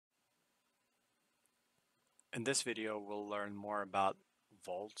In this video, we'll learn more about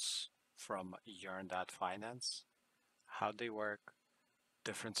vaults from yearn.finance, how they work,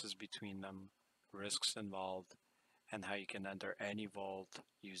 differences between them, risks involved, and how you can enter any vault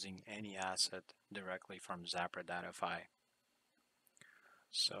using any asset directly from Zapper.fi.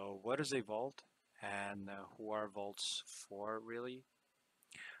 So what is a vault and who are vaults for really?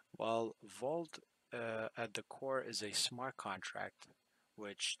 Well, vault at the core is a smart contract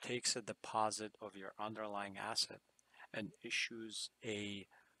which takes a deposit of your underlying asset and issues a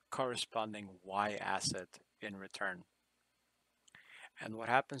corresponding Y asset in return. And what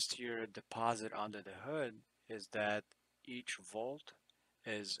happens to your deposit under the hood is that each vault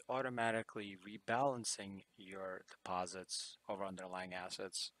is automatically rebalancing your deposits of underlying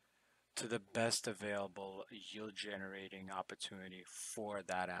assets to the best available yield generating opportunity for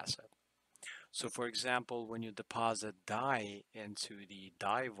that asset. So for example, when you deposit DAI into the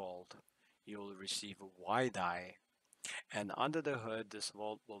DAI vault, you'll receive Y DAI. And under the hood, this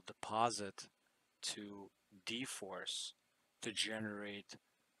vault will deposit to dForce to generate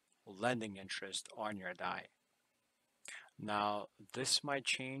lending interest on your DAI. Now, this might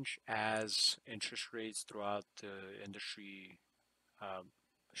change as interest rates throughout the industry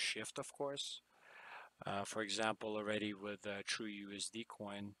shift, of course. For example, already with True USD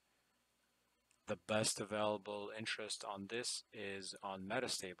coin, the best available interest on this is on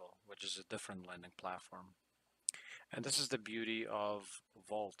Metastable, which is a different lending platform. And this is the beauty of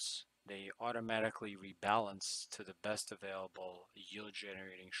vaults. They automatically rebalance to the best available yield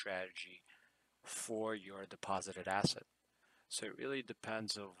generating strategy for your deposited asset. So it really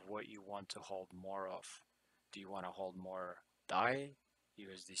depends of what you want to hold more of. Do you want to hold more DAI,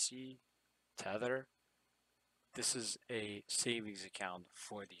 USDC, Tether? This is a savings account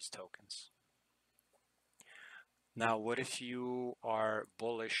for these tokens. Now, what if you are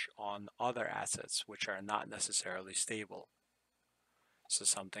bullish on other assets which are not necessarily stable? So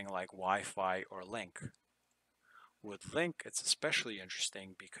something like Wi-Fi or Link. With Link, it's especially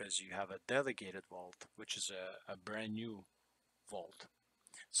interesting because you have a delegated vault, which is a brand new vault.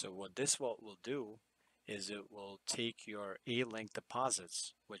 So what this vault will do is it will take your A-Link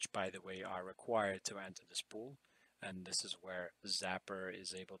deposits, which by the way are required to enter this pool, and this is where Zapper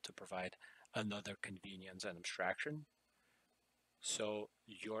is able to provide another convenience and abstraction. So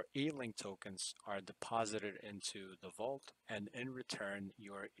your A-Link tokens are deposited into the vault, and in return,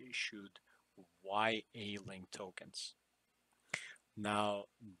 you are issued YA-Link tokens. Now,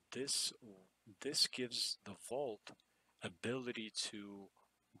 this gives the vault ability to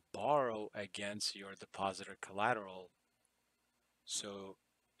borrow against your deposited collateral. So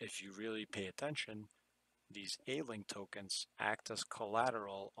if you really pay attention, these A-Link tokens act as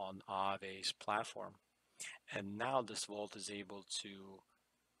collateral on Aave's platform. And now this vault is able to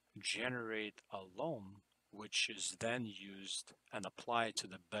generate a loan, which is then used and applied to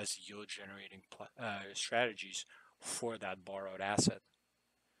the best yield generating strategies for that borrowed asset.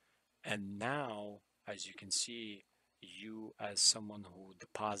 And now, as you can see, you as someone who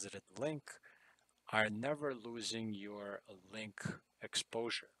deposited Link are never losing your Link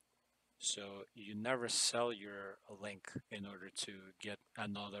exposure. So you never sell your Link in order to get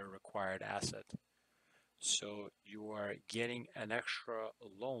another required asset. So you are getting an extra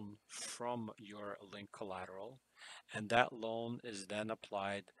loan from your Link collateral, and that loan is then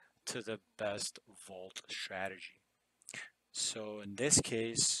applied to the best vault strategy. So in this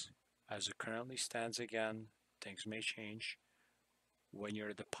case, as it currently stands again, things may change. When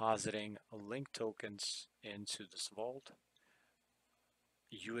you're depositing Link tokens into this vault,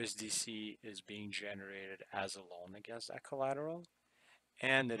 USDC is being generated as a loan against that collateral,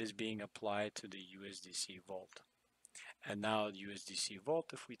 and it is being applied to the USDC vault. And now USDC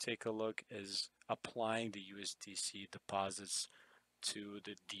Vault, if we take a look, is applying the USDC deposits to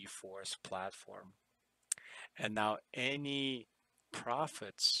the dForce platform. And now any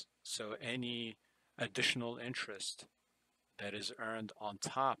profits, so any additional interest that is earned on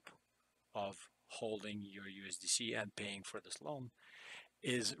top of holding your USDC and paying for this loan,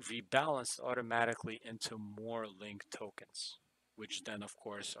 is rebalanced automatically into more Link tokens, which then of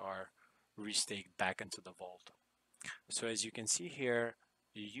course are restaked back into the vault. So as you can see here,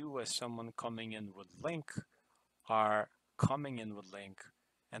 you as someone coming in with Link are coming in with Link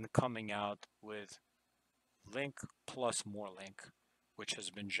and coming out with Link plus more Link, which has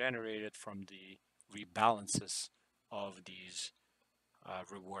been generated from the rebalances of these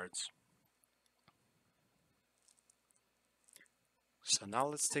rewards. So now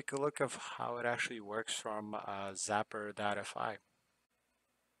let's take a look of how it actually works from Zapper.fi.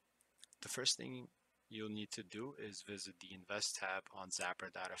 The first thing you'll need to do is visit the Invest tab on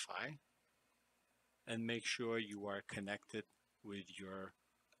Zapper.fi. and make sure you are connected with your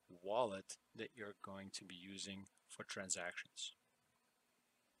wallet that you're going to be using for transactions.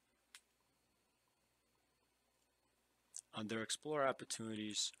 Under Explore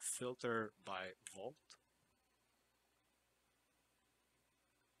Opportunities, filter by Vault.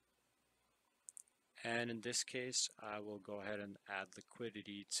 And in this case, I will go ahead and add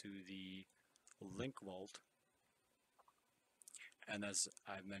liquidity to the link vault. And as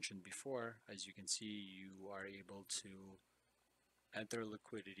I mentioned before, as you can see, you are able to enter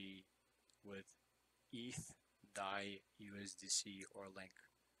liquidity with ETH, DAI, USDC, or link.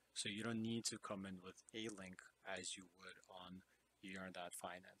 So you don't need to come in with a link as you would on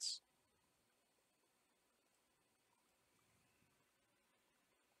yearn.finance.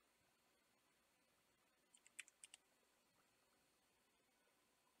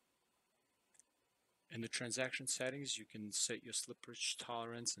 In the transaction settings, you can set your slippage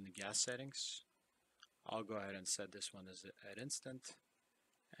tolerance in the gas settings. I'll go ahead and set this one as at instant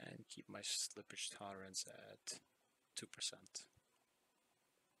and keep my slippage tolerance at 2%.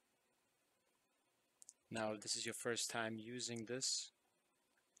 Now, if this is your first time using this,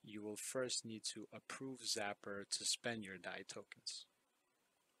 you will first need to approve Zapper to spend your DAI tokens.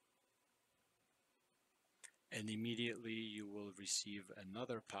 And immediately you will receive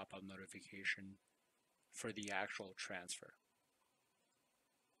another pop-up notification for the actual transfer.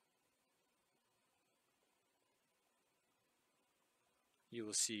 You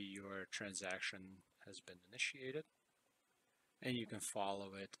will see your transaction has been initiated, and you can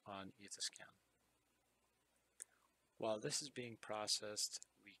follow it on Etherscan. While this is being processed,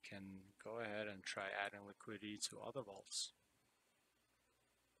 we can go ahead and try adding liquidity to other vaults.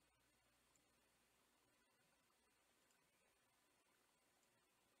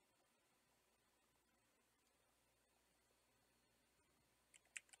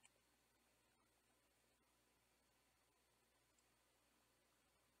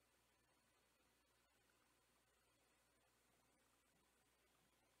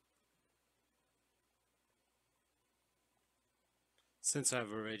 Since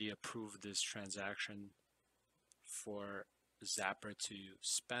I've already approved this transaction for Zapper to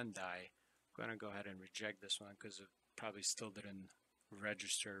spend DAI, I'm going to go ahead and reject this one because it probably still didn't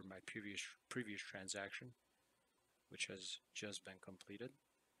register my previous transaction, which has just been completed.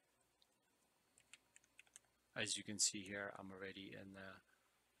 As you can see here, I'm already in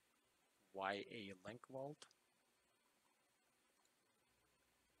the YA link vault.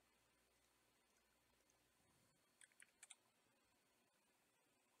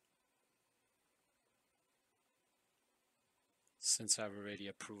 Since I've already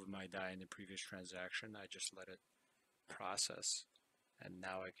approved my DAI in the previous transaction, I just let it process, and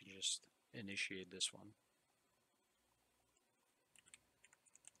now I can just initiate this one.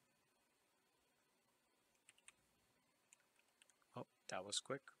 Oh, that was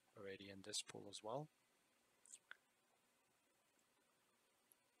quick. Already in this pool as well.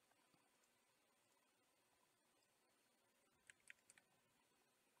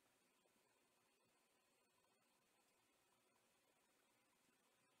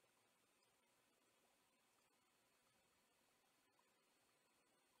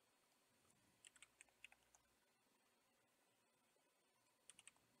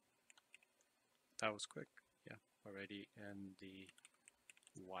 That was quick. Yeah, already in the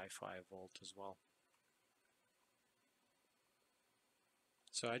Wi-Fi vault as well.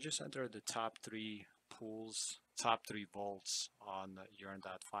 So I just entered the top 3 pools, top 3 vaults on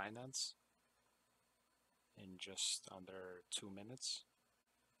yearn.finance in just under 2 minutes.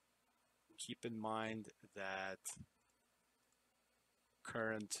 Keep in mind that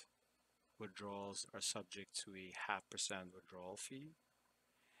current withdrawals are subject to a 0.5% withdrawal fee,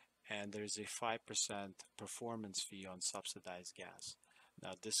 and there's a 5% performance fee on subsidized gas.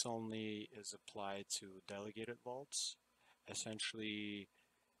 Now, this only is applied to delegated vaults. Essentially,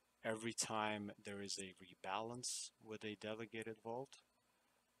 every time there is a rebalance with a delegated vault,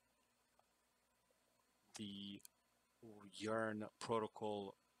 the yearn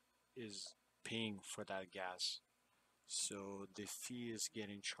protocol is paying for that gas. So the fee is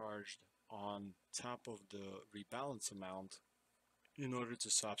getting charged on top of the rebalance amount in order to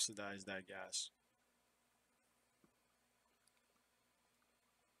subsidize that gas.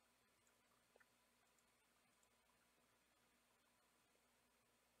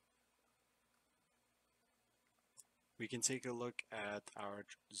 We can take a look at our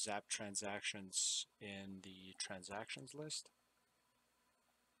Zap transactions in the transactions list.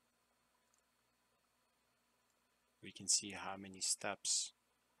 We can see how many steps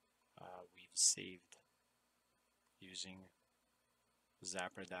we've saved using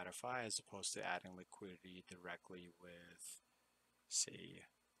Zapper data file as opposed to adding liquidity directly with, say,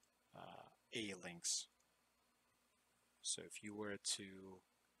 A links. So if you were to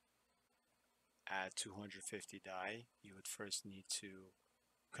add 250 DAI, you would first need to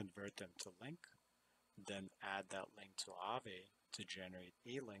convert them to link, then add that link to Aave to generate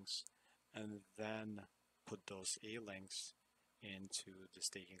A links, and then put those A links into the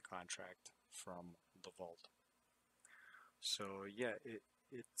staking contract from the vault. So yeah,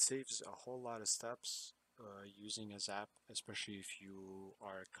 it saves a whole lot of steps using a Zap, especially if you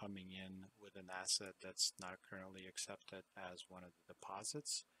are coming in with an asset that's not currently accepted as one of the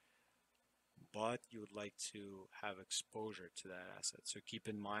deposits, but you would like to have exposure to that asset. So keep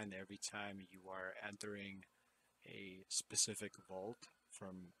in mind every time you are entering a specific vault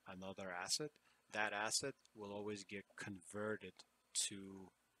from another asset, that asset will always get converted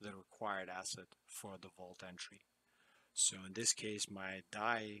to the required asset for the vault entry. So in this case, my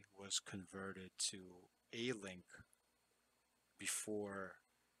DAI was converted to a link before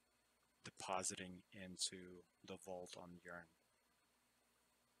depositing into the vault on Yearn.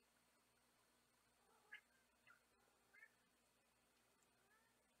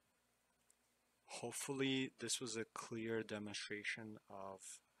 Hopefully this was a clear demonstration of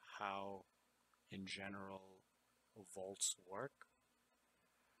how in general vaults work.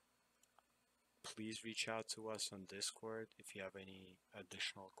 Please reach out to us on Discord if you have any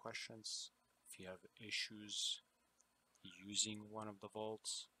additional questions, if you have issues using one of the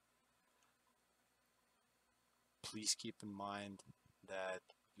vaults. Please keep in mind that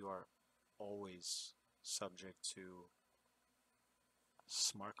you are always subject to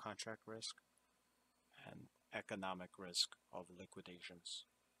smart contract risk and economic risk of liquidations.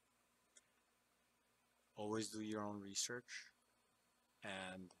 Always do your own research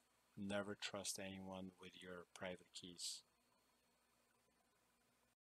and never trust anyone with your private keys.